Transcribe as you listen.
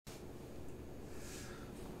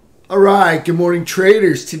All right, good morning,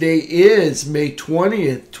 traders. Today is May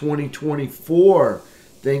 20th, 2024.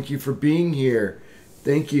 Thank you for being here.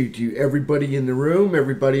 Thank you to everybody in the room,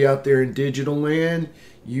 everybody out there in digital land,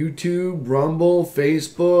 YouTube, Rumble,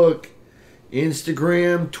 Facebook,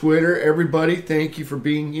 Instagram, Twitter, everybody. Thank you for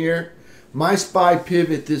being here. My SPY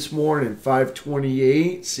pivot this morning,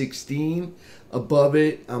 528.16. Above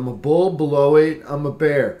it, I'm a bull. Below it, I'm a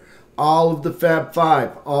bear. All of the Fab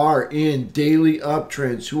Five are in daily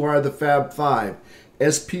uptrends. Who are the Fab Five?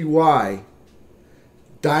 SPY,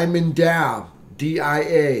 Diamond Dow,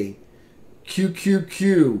 DIA,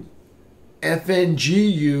 QQQ,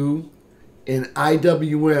 FNGU, and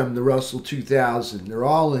IWM, the Russell 2000. They're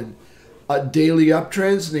all in daily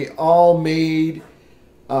uptrends, and they all made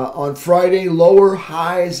on Friday lower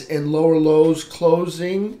highs and lower lows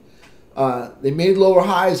closing. They made lower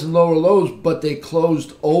highs and lower lows, but they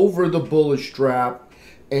closed over the bullish trap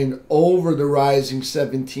and over the rising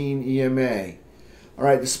 17 EMA. All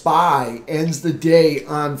right, the SPY ends the day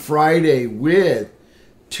on Friday with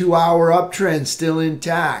 2-hour uptrend still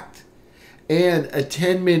intact and a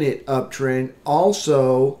 10-minute uptrend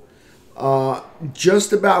also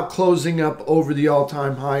just about closing up over the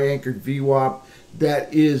all-time high anchored VWAP.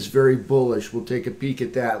 That is very bullish. We'll take a peek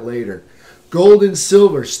at that later. Gold and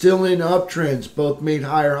silver still in uptrends. Both made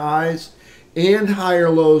higher highs and higher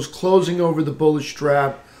lows, closing over the bullish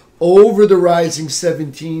trap, over the rising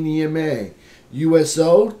 17 EMA.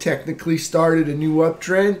 USO technically started a new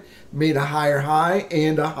uptrend, made a higher high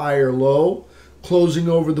and a higher low, closing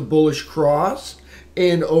over the bullish cross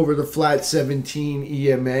and over the flat 17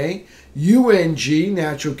 EMA. UNG,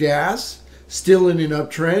 natural gas, still in an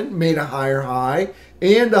uptrend, made a higher high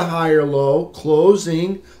and a higher low,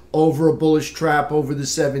 closing over a bullish trap over the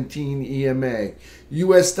 17 EMA.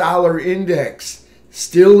 US dollar index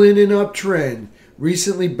still in an uptrend.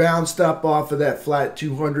 Recently bounced up off of that flat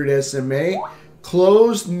 200 SMA.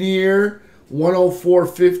 Closed near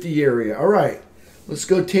 104.50 area. All right, let's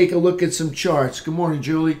go take a look at some charts. Good morning,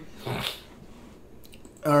 Julie.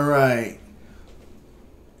 All right.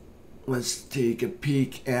 Let's take a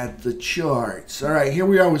peek at the charts. All right, here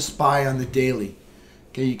we are with SPY on the daily.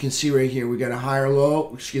 Okay, you can see right here we got a higher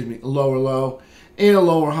low, excuse me, a lower low and a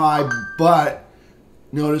lower high, but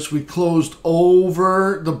notice we closed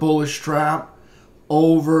over the bullish trap,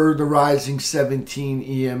 over the rising 17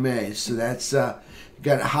 EMA. So that's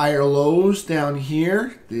got higher lows down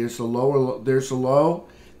here. There's a lower, there's a low.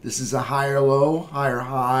 This is a higher low, higher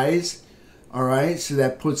highs. All right, so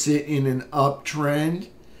that puts it in an uptrend.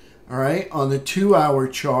 All right, on the 2-hour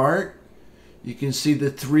chart, you can see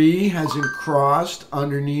the 3 hasn't crossed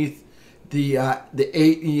underneath the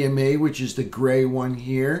 8 EMA, which is the gray one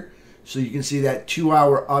here. So you can see that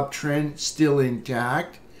 2-hour uptrend still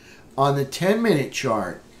intact. On the 10-minute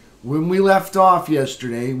chart, when we left off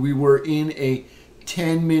yesterday, we were in a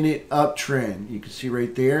 10-minute uptrend. You can see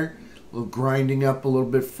right there, a little grinding up a little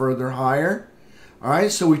bit further higher. All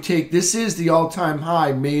right, so we take, this is the all-time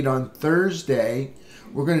high made on Thursday.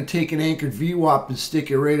 We're going to take an anchored VWAP and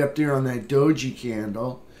stick it right up there on that doji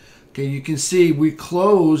candle. Okay, you can see we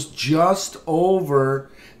closed just over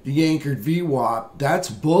the anchored VWAP. That's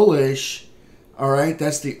bullish. All right,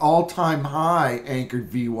 that's the all-time high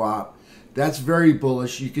anchored VWAP. That's very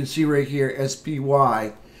bullish. You can see right here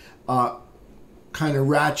SPY kind of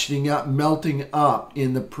ratcheting up, melting up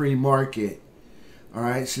in the pre-market. All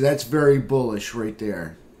right, so that's very bullish right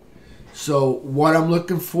there. So what I'm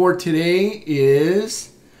looking for today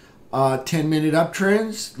is 10-minute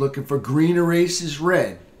uptrends. Looking for green erases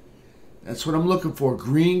red. That's what I'm looking for.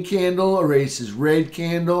 Green candle erases red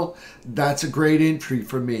candle. That's a great entry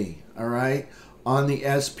for me. All right, on the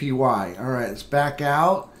SPY. All right, let's back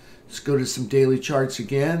out. Let's go to some daily charts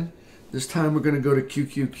again. This time we're going to go to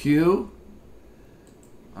QQQ.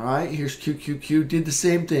 All right, here's QQQ. Did the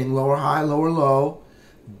same thing. Lower high, lower low,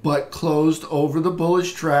 but closed over the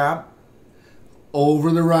bullish trap,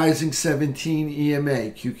 over the rising 17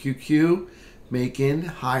 EMA. QQQ making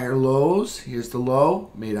higher lows. Here's the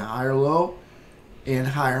low, made a higher low and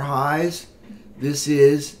higher highs. This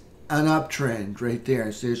is an uptrend right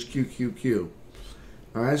there. So there's QQQ.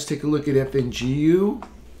 All right, let's take a look at FNGU.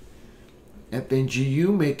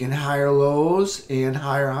 FNGU making higher lows and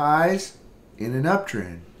higher highs in an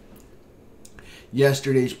uptrend.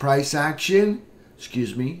 Yesterday's price action,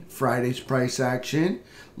 excuse me, Friday's price action.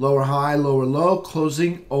 Lower high, lower low,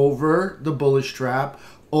 closing over the bullish trap,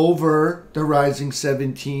 over the rising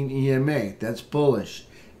 17 EMA. That's bullish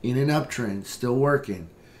in an uptrend, still working.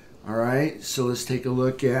 All right, so let's take a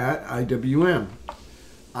look at IWM.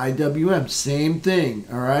 IWM, same thing,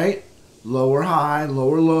 all right? Lower high,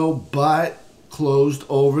 lower low, but closed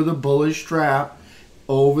over the bullish trap,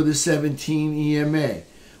 over the 17 EMA.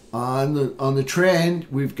 On the trend,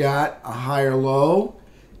 we've got a higher low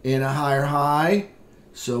and a higher high,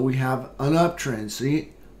 so we have an uptrend. See,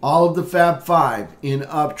 all of the Fab 5 in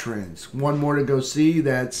uptrends. One more to go see,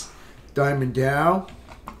 that's Diamond Dow.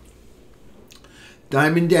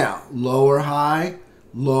 Diamond Dow, lower high,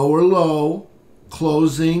 lower low,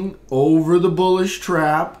 closing over the bullish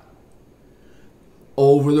trap,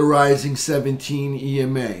 over the rising 17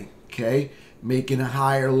 EMA. Okay, making a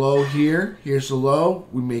higher low here. Here's the low.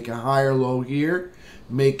 We make a higher low here,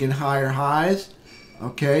 making higher highs.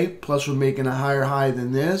 Okay, plus we're making a higher high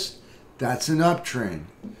than this. That's an uptrend.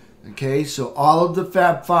 Okay, so all of the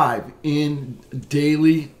Fab 5 in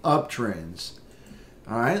daily uptrends.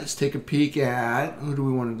 All right, let's take a peek at, who do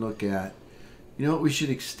we want to look at? You know what, we should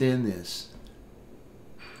extend this,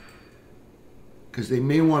 because they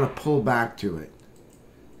may want to pull back to it.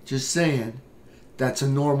 Just saying, that's a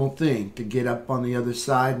normal thing, to get up on the other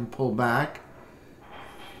side and pull back,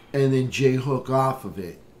 and then J-hook off of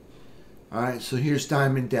it. All right, so here's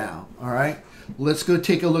Diamond Dow. All right, let's go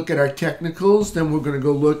take a look at our technicals. Then we're going to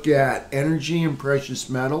go look at energy and precious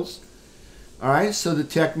metals. All right, so the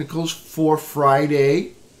technicals for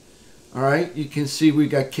Friday. All right, you can see we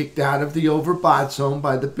got kicked out of the overbought zone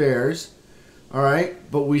by the bears. All right,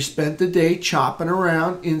 but we spent the day chopping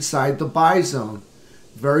around inside the buy zone.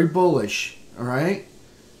 Very bullish. All right,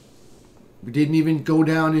 we didn't even go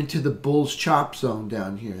down into the bulls chop zone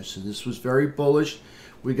down here, so this was very bullish.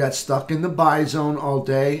 We got stuck in the buy zone all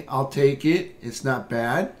day. I'll take it. It's not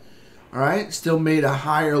bad. All right, still made a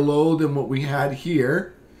higher low than what we had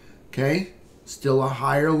here. Okay, still a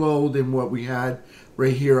higher low than what we had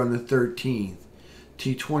right here on the 13th.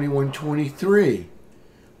 T2123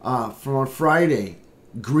 from on Friday.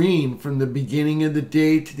 Green from the beginning of the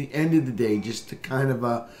day to the end of the day. Just a kind of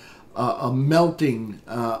a melting,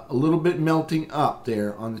 a little bit melting up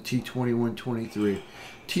there on the T2123.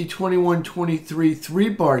 T2123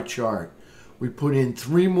 3-bar chart. We put in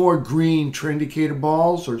 3 more green trend indicator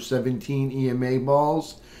balls, or 17 EMA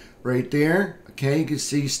balls right there. Okay, you can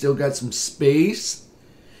see still got some space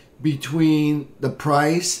between the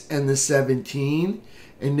price and the 17.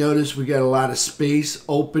 And notice we got a lot of space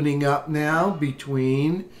opening up now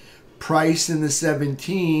between price and the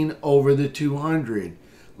 17 over the 200.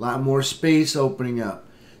 A lot more space opening up.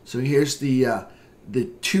 So here's the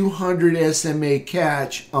 200 SMA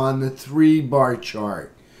catch on the 3-bar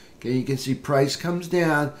chart. Okay, you can see price comes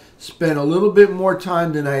down. Spent a little bit more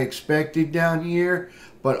time than I expected down here,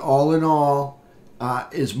 but all in all,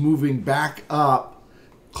 is moving back up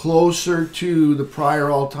closer to the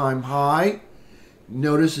prior all-time high.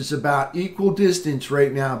 Notice it's about equal distance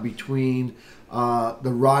right now between the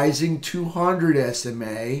rising 200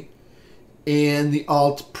 SMA and the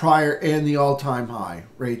all-time high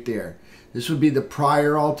right there. This would be the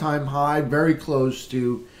prior all-time high, very close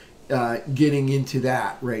to getting into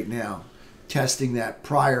that right now, testing that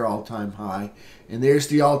prior all-time high. And there's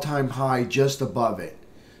the all-time high just above it.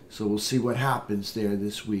 So we'll see what happens there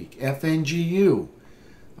this week. FNGU.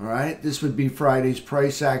 All right, this would be Friday's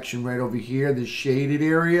price action right over here. The shaded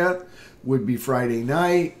area would be Friday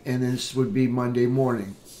night, and this would be Monday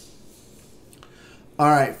morning. All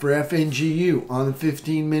right, for FNGU on the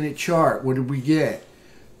 15-minute chart, what did we get?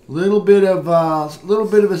 Little bit of a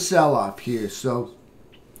sell-off here. So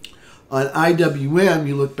on IWM,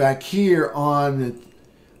 you look back here on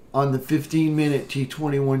the 15-minute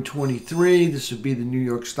T2123. This would be the New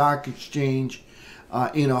York Stock Exchange.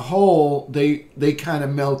 In a hole, they kind of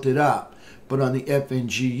melted up. But on the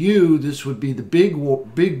FNGU, this would be the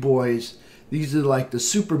big boys. These are like the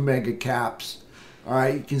super mega caps. All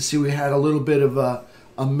right, you can see we had a little bit of a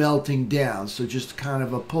melting down, so just kind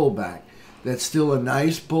of a pullback. That's still a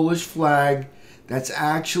nice bullish flag. That's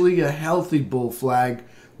actually a healthy bull flag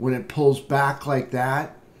when it pulls back like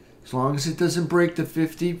that. As long as it doesn't break the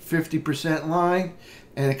 50% line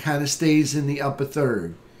and it kind of stays in the upper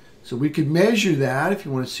third. So we could measure that if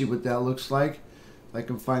you want to see what that looks like. If I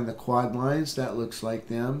can find the quad lines, that looks like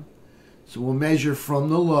them. So we'll measure from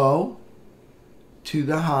the low to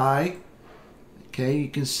the high. Okay, you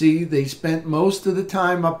can see they spent most of the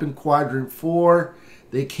time up in quadrant 4.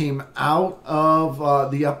 They came out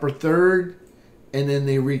of the upper third, and then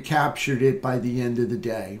they recaptured it by the end of the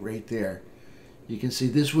day, right there. You can see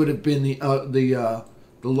this would have been the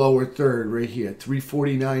lower third right here,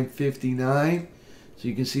 349.59. So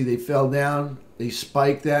you can see they fell down, they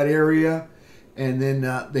spiked that area, and then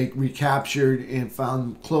they recaptured and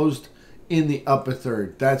found closed in the upper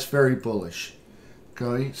third. That's very bullish.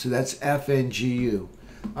 Okay, so that's FNGU.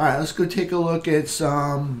 All right, let's go take a look at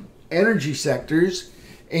some energy sectors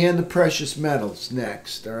and the precious metals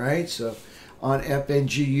next. All right, so on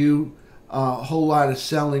FNGU. A whole lot of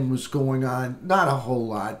selling was going on. Not a whole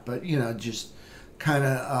lot, but you know, just kind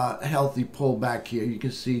of a healthy pullback here. You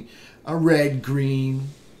can see a red, green,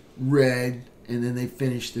 red, and then they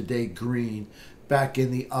finished the day green back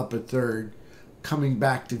in the upper third, coming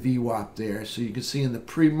back to VWAP there. So you can see in the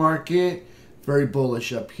pre-market, very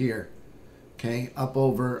bullish up here. Okay, up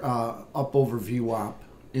over VWAP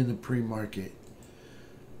in the pre-market.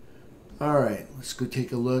 All right, let's go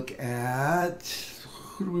take a look at,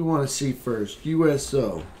 who do we want to see first?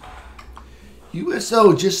 USO.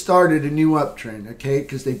 USO just started a new uptrend, okay,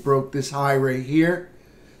 because they broke this high right here.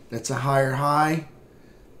 That's a higher high.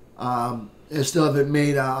 They still haven't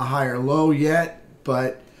made a higher low yet,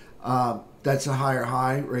 but that's a higher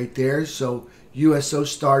high right there. So USO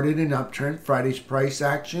started an uptrend. Friday's price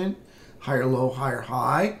action, higher low, higher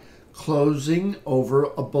high, closing over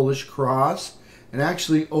a bullish cross, and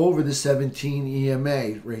actually over the 17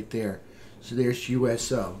 EMA right there. So there's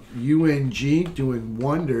USO. UNG doing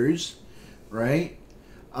wonders, right?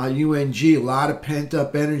 UNG, a lot of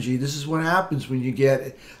pent-up energy. This is what happens when you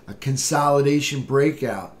get a consolidation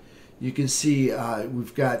breakout. You can see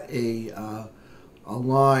we've got a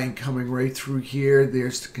line coming right through here.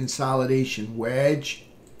 There's the consolidation wedge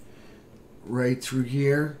right through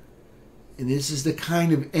here. And this is the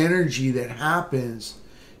kind of energy that happens.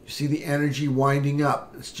 You see the energy winding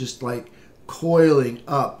up. It's just like coiling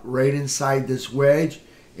up right inside this wedge.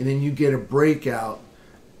 And then you get a breakout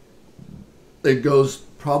that goes,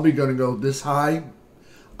 probably going to go this high.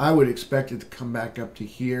 I would expect it to come back up to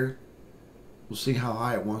here. We'll see how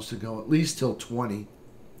high it wants to go, at least till 20.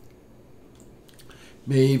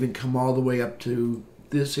 May even come all the way up to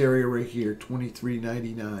this area right here,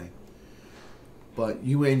 23.99. But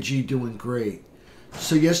UNG doing great.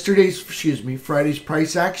 So Friday's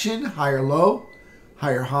price action, higher low,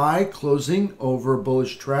 higher high, closing over a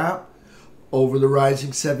bullish trap, over the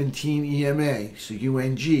rising 17 EMA. So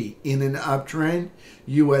UNG in an uptrend.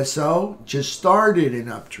 USO just started an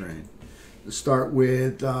uptrend. Let's start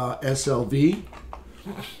with SLV.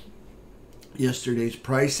 Yesterday's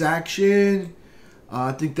price action.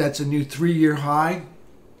 I think that's a new 3-year high.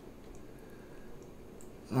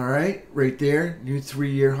 All right, right there, new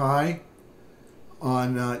 3-year high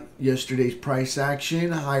on yesterday's price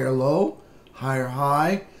action. Higher low, higher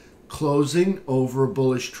high, closing over a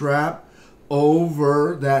bullish trap,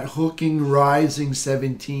 over that hooking rising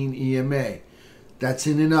 17 EMA. That's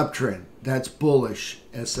in an uptrend. That's bullish,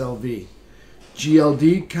 SLV.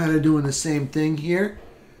 GLD kind of doing the same thing here.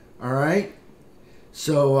 All right.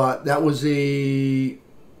 So that was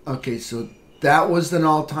that was an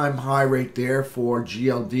all-time high right there for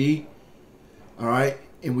GLD. All right.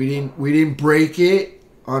 And we didn't break it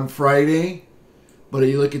on Friday, but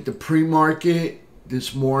you look at the pre-market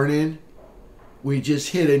this morning, we just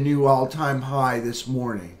hit a new all-time high this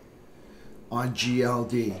morning on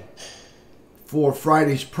GLD. For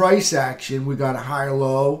Friday's price action, we got a higher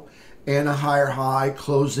low and a higher high,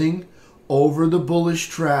 closing over the bullish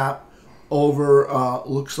trap, over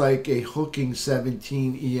looks like a hooking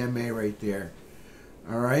 17 EMA right there.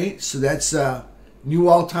 All right, so that's a new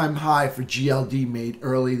all-time high for GLD made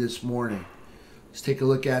early this morning. Let's take a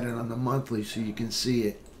look at it on the monthly so you can see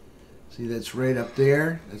it. See, that's right up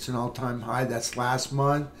there. That's an all-time high. That's last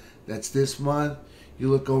month. That's this month. You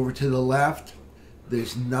look over to the left,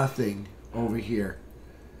 there's nothing over here.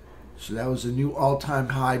 So that was a new all-time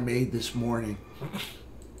high made this morning.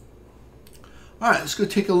 All right, let's go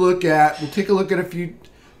take a look at. We'll take a look at a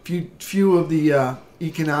few of the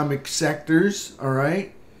economic sectors. All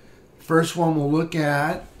right. First one we'll look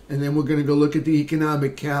at, and then we're going to go look at the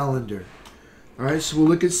economic calendar. All right. So we'll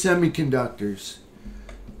look at semiconductors.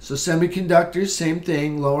 So semiconductors, same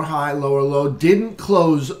thing. Lower high, lower low. Didn't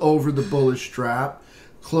close over the bullish trap.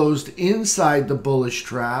 Closed inside the bullish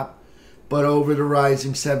trap, but over the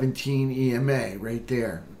rising 17 EMA right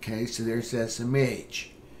there. Okay. So there's SMH.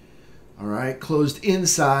 All right, closed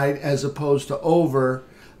inside as opposed to over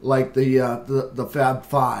like the Fab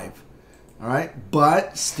 5. All right,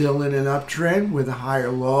 but still in an uptrend with a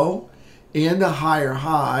higher low and a higher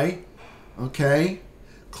high. Okay,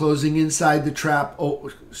 closing inside the trap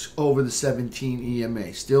over the 17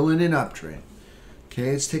 EMA. Still in an uptrend.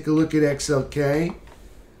 Okay, let's take a look at XLK.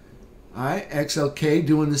 All right, XLK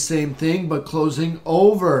doing the same thing, but closing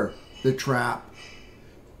over the trap,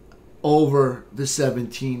 over the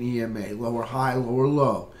 17 EMA. Lower high, lower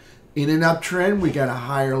low. In an uptrend, we got a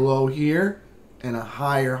higher low here and a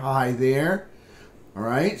higher high there. All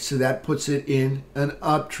right, so that puts it in an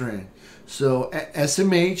uptrend. So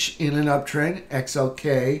SMH in an uptrend,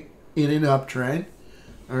 XLK in an uptrend.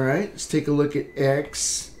 All right, let's take a look at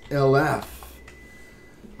XLF.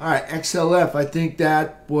 All right, XLF, I think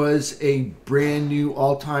that was a brand new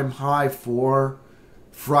all-time high for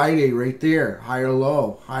Friday right there. Higher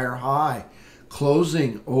low, higher high.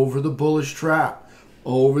 Closing over the bullish trap,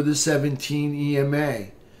 over the 17 EMA.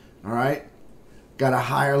 All right, got a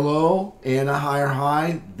higher low and a higher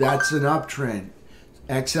high. That's an uptrend.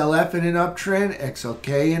 XLF in an uptrend,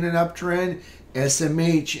 XLK in an uptrend,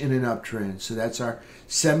 SMH in an uptrend. So that's our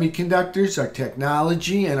semiconductors, our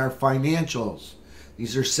technology, and our financials.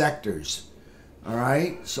 These are sectors. All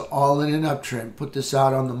right, so all in an uptrend. Put this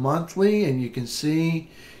out on the monthly, and you can see,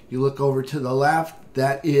 you look over to the left,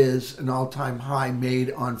 that is an all-time high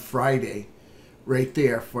made on Friday right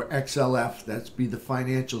there for XLF. That's be the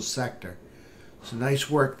financial sector. So nice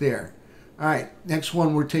work there. All right, next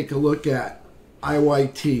one we'll take a look at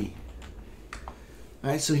IYT. All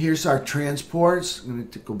right, so here's our transports. I'm going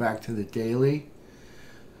to go back to the daily.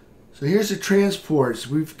 So here's the transports.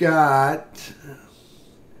 We've got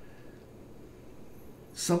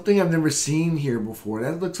something I've never seen here before.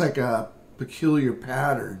 That looks like a peculiar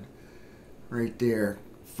pattern right there.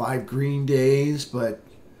 5 green days, but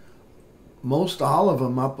most all of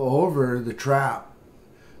them up over the trap.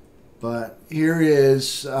 But here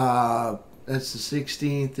is, that's the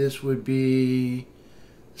 16th. This would be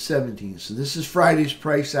 17th. So this is Friday's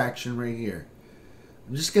price action right here.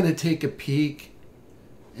 I'm just going to take a peek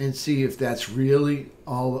and see if that's really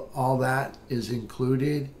all that is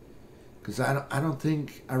included, because I don't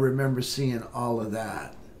think I remember seeing all of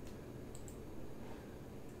that.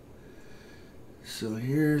 So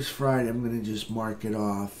here's Friday. I'm going to just mark it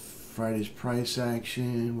off. Friday's price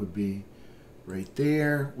action would be right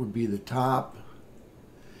there, would be the top.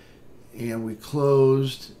 And we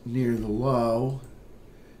closed near the low.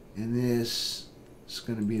 And this is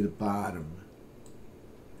going to be the bottom.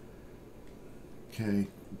 Okay,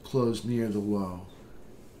 closed near the low.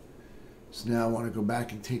 So now I want to go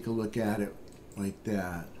back and take a look at it like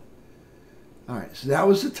that. All right, so that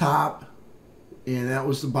was the top. And that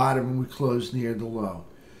was the bottom, and we closed near the low.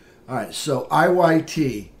 All right, so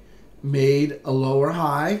IYT made a lower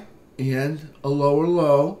high and a lower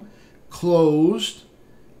low, closed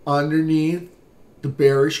underneath the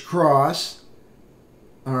bearish cross,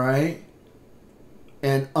 all right,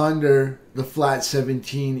 and under the flat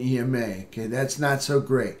 17 EMA. Okay, that's not so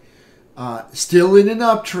great. Still in an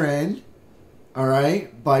uptrend, all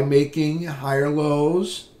right, by making higher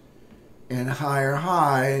lows and higher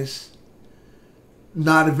highs.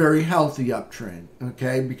 Not a very healthy uptrend,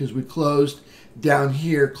 okay, because we closed down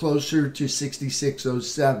here closer to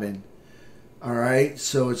 6607. All right,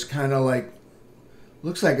 so it's kind of like,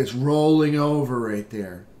 looks like it's rolling over right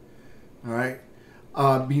there. All right,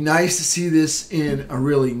 be nice to see this in a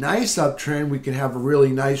really nice uptrend. We could have a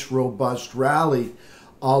really nice robust rally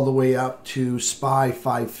all the way up to SPY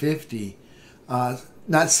 550.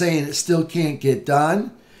 Not saying it still can't get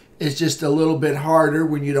done. It's just a little bit harder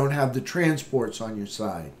when you don't have the transports on your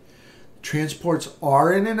side. Transports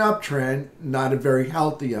are in an uptrend, not a very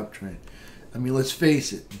healthy uptrend. I mean, let's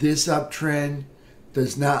face it, this uptrend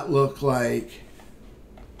does not look like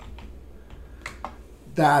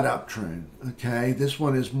that uptrend, okay? This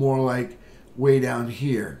one is more like way down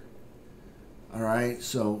here, all right?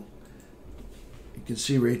 So you can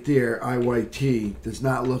see right there, IYT does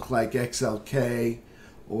not look like XLK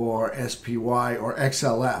or SPY or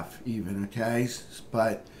XLF even, okay?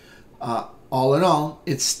 But all in all,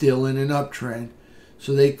 it's still in an uptrend.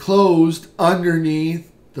 So they closed underneath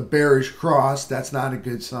the bearish cross. That's not a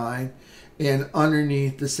good sign. And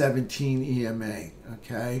underneath the 17 EMA,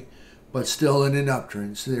 okay? But still in an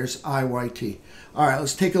uptrend. So there's IYT. All right,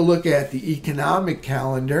 let's take a look at the economic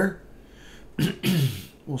calendar.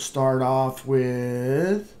 We'll start off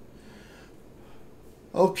with,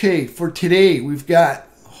 okay, for today, we've got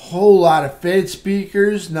whole lot of Fed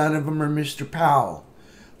speakers. None of them are Mr. Powell.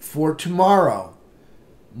 For tomorrow,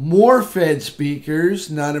 more Fed speakers.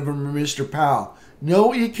 None of them are Mr. Powell.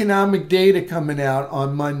 No economic data coming out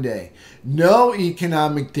on Monday. No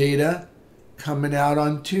economic data coming out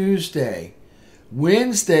on Tuesday.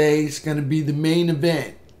 Wednesday is going to be the main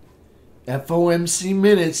event. FOMC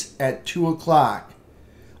minutes at 2 o'clock.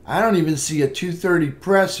 I don't even see a 2:30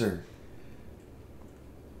 presser.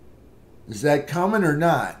 Is that coming or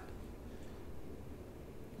not?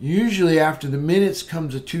 Usually after the minutes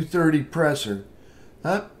comes a 2:30 presser.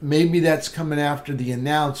 Maybe that's coming after the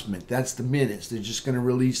announcement. That's the minutes. They're just going to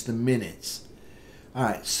release the minutes. All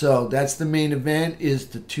right, so that's the main event, is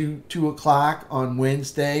the 2 o'clock on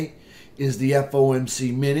Wednesday is the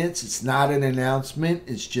FOMC minutes. It's not an announcement.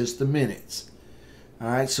 It's just the minutes. All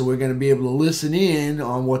right, so we're going to be able to listen in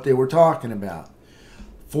on what they were talking about.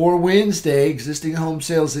 For Wednesday, existing home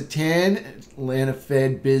sales at 10, Atlanta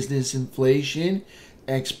Fed business inflation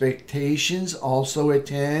expectations also at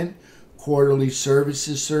 10, quarterly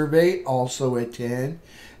services survey also at 10,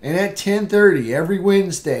 and at 10:30 every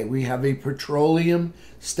Wednesday we have a petroleum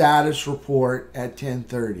status report at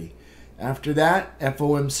 10:30. After that,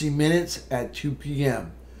 FOMC minutes at 2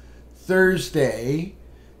 p.m. Thursday,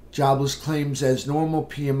 jobless claims as normal,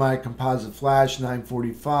 PMI composite flash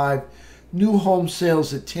 945, new home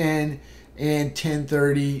sales at 10, and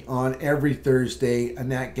 10:30 on every Thursday, a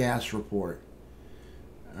nat gas report.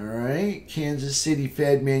 All right, Kansas City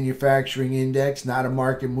Fed Manufacturing Index, not a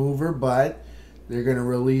market mover, but they're going to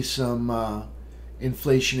release some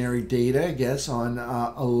inflationary data, I guess, on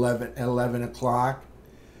 11 o'clock.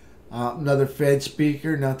 Another Fed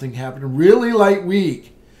speaker, nothing happened. Really light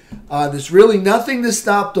week. There's really nothing to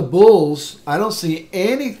stop the bulls. I don't see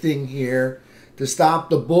anything here to stop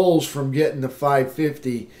the bulls from getting to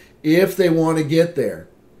 550 if they want to get there.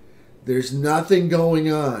 There's nothing going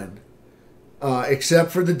on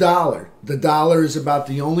except for the dollar. The dollar is about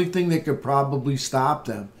the only thing that could probably stop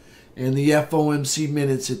them. And the FOMC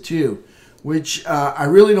minutes at 2, which I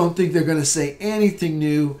really don't think they're going to say anything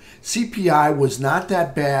new. CPI was not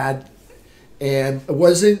that bad, and it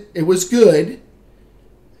was good,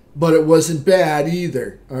 but it wasn't bad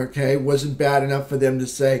either. Okay, it wasn't bad enough for them to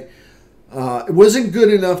say. It wasn't good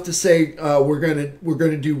enough to say we're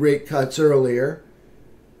gonna do rate cuts earlier,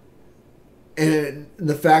 and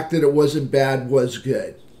the fact that it wasn't bad was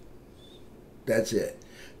good. That's it.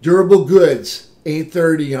 Durable goods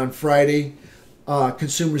 8:30 on Friday,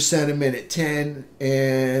 consumer sentiment at 10,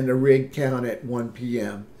 and a rig count at 1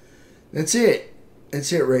 p.m. That's it.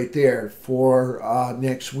 That's it right there for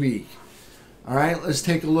next week. All right, let's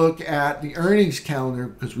take a look at the earnings calendar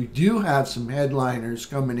because we do have some headliners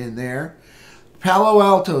coming in there. Palo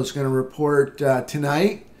Alto is going to report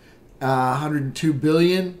tonight, 102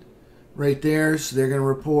 billion right there. So they're going to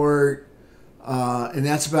report, and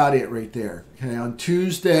that's about it right there. Okay, on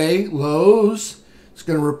Tuesday, Lowe's is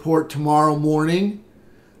going to report tomorrow morning.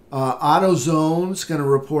 AutoZone is going to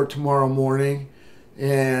report tomorrow morning,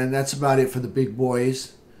 and that's about it for the big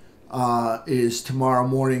boys. Is tomorrow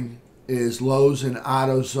morning is Lowe's and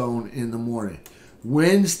AutoZone in the morning.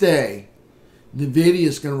 Wednesday, NVIDIA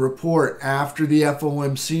is going to report after the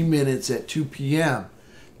FOMC minutes at 2 p.m.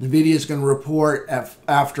 NVIDIA is going to report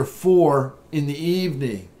after 4 in the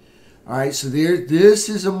evening. All right, so this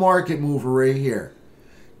is a market mover right here.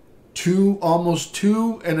 Almost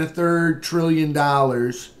 $2.33 trillion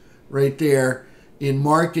right there in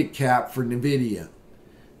market cap for NVIDIA.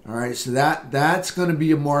 All right, so that's going to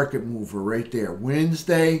be a market mover right there.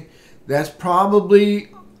 Wednesday, that's probably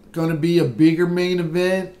going to be a bigger main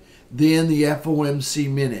event than the FOMC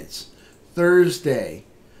minutes. Thursday,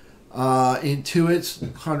 Intuit's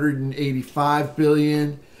 185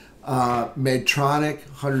 billion, Medtronic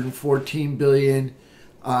 114 billion,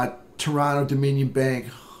 Toronto Dominion Bank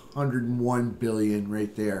 101 billion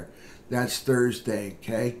right there. That's Thursday.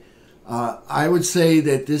 Okay, I would say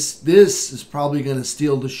that this is probably going to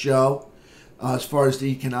steal the show as far as the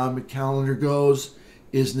economic calendar goes.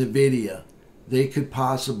 Is NVIDIA? They could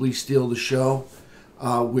possibly steal the show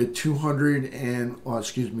with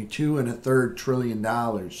 $2.33 trillion.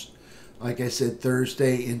 Like I said,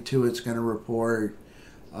 Thursday, Intuit's going to report.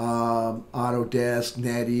 Autodesk,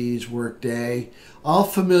 NetEase, Workday, all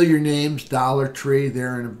familiar names. Dollar Tree,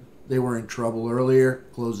 they were in trouble earlier,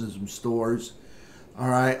 closing some stores. All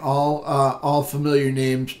right, all familiar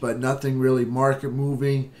names, but nothing really market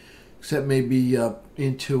moving, except maybe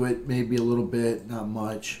Intuit, maybe a little bit, not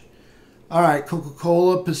much. All right,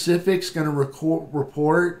 Coca-Cola Pacific's going to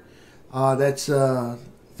report. That's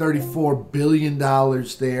 $34 billion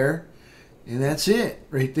there. And that's it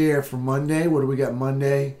right there for Monday. What do we got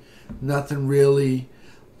Monday? Nothing really.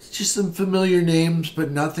 Just some familiar names, but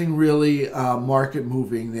nothing really market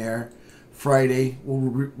moving there. Friday, we'll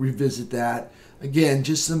revisit that. Again,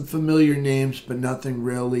 just some familiar names, but nothing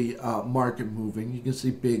really market moving. You can see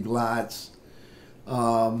Big Lots,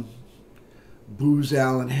 Booz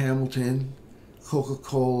Allen Hamilton,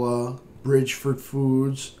 Coca-Cola, Bridgeford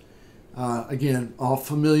Foods. Again, all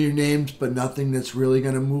familiar names, but nothing that's really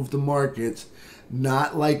going to move the markets.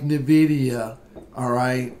 Not like NVIDIA, all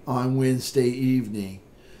right, on Wednesday evening.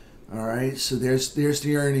 All right, so there's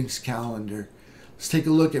the earnings calendar. Let's take a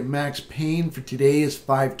look at Max Pain for today is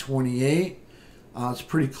 528. It's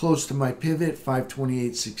pretty close to my pivot,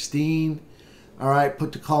 528.16. All right,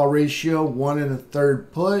 put to call ratio, 1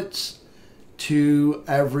 1/3 puts to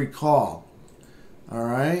every call. All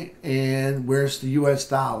right, and where's the U.S.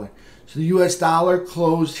 dollar? So the U.S. dollar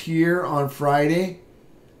closed here on Friday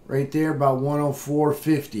right there, about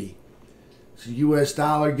 104.50. So US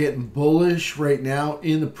dollar getting bullish right now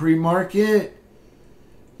in the pre-market.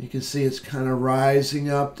 You can see it's kind of rising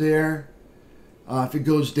up there. If it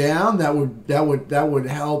goes down, that would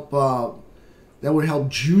help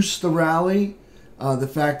juice the rally. The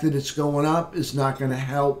fact that it's going up is not going to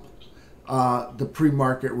help the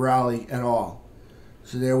pre-market rally at all.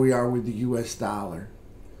 So there we are with the US dollar.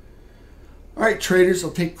 All right, traders,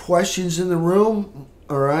 I'll take questions in the room.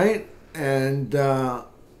 All right, and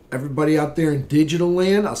everybody out there in digital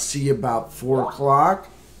land, I'll see you about 4 o'clock.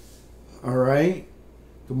 All right.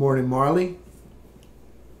 Good morning, Marley.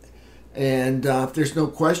 And if there's no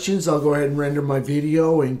questions, I'll go ahead and render my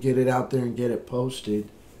video and get it out there and get it posted.